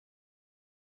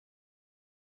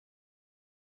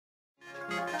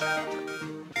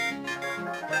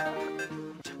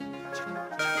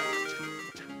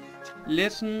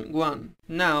Lesson 1.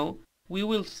 Now we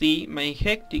will see my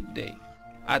hectic day.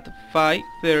 At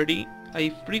 5:30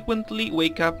 I frequently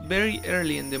wake up very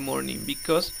early in the morning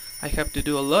because I have to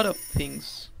do a lot of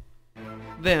things.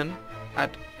 Then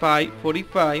at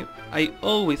 5:45 I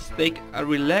always take a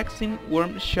relaxing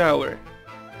warm shower.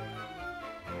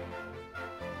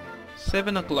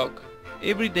 7 o'clock.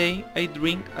 Every day I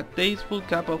drink a tasteful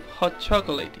cup of hot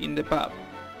chocolate in the pub.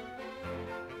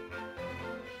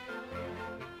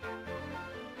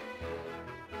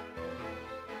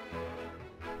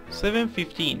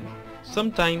 7:15.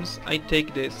 Sometimes I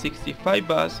take the 65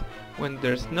 bus when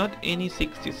there's not any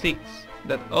 66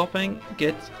 that often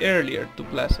gets earlier to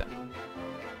Plaza.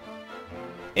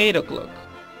 8 o'clock.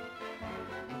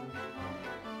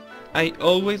 I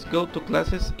always go to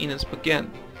classes in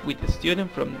Spokane with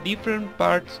students from different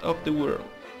parts of the world.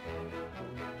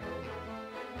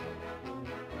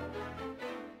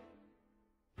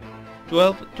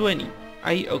 12:20.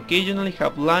 I occasionally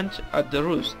have lunch at the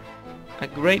Roost, a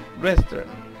great restaurant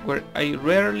where I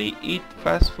rarely eat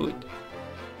fast food.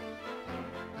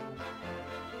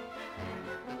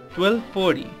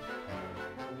 12:40.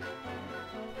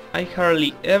 I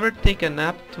hardly ever take a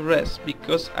nap to rest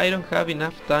because I don't have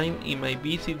enough time in my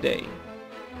busy day.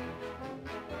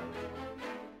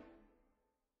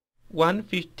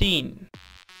 1:15.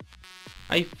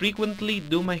 I frequently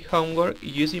do my homework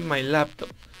using my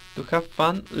laptop to have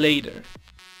fun later.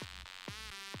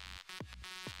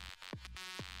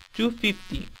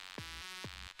 2:50.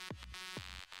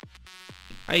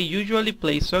 I usually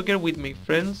play soccer with my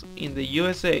friends in the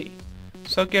USA.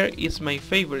 Soccer is my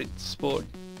favorite sport.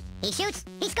 He shoots,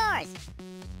 he scores!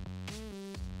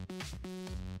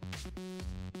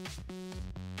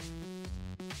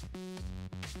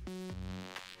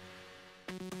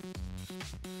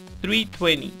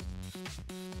 $3.20.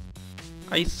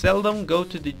 I seldom go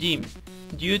to the gym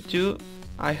due to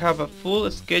I have a full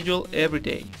schedule every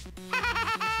day.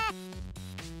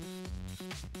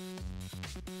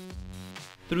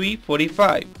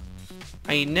 3:45.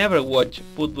 I never watch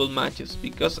football matches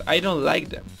because I don't like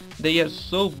them. They are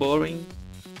so boring.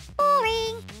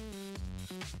 Boring!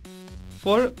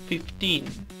 4:15.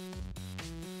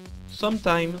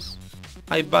 Sometimes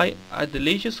I buy a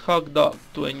delicious hot dog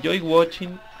to enjoy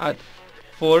watching at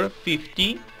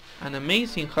 4:50 an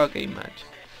amazing hockey match.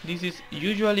 This is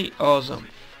usually awesome.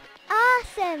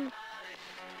 Awesome!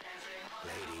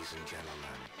 Ladies and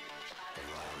gentlemen, the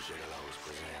Royal Gigolos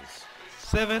presents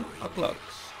 7 o'clock.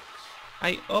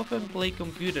 I often play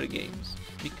computer games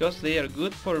because they are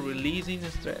good for releasing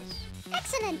stress.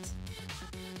 Excellent!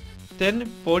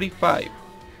 10:45.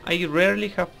 I rarely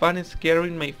have fun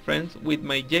scaring my friends with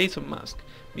my Jason mask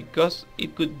because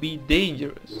it could be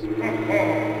dangerous.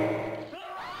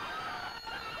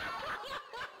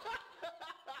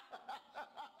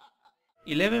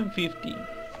 11:50.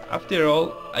 After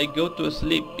all, I go to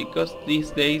sleep because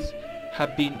these days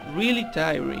have been really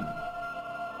tiring.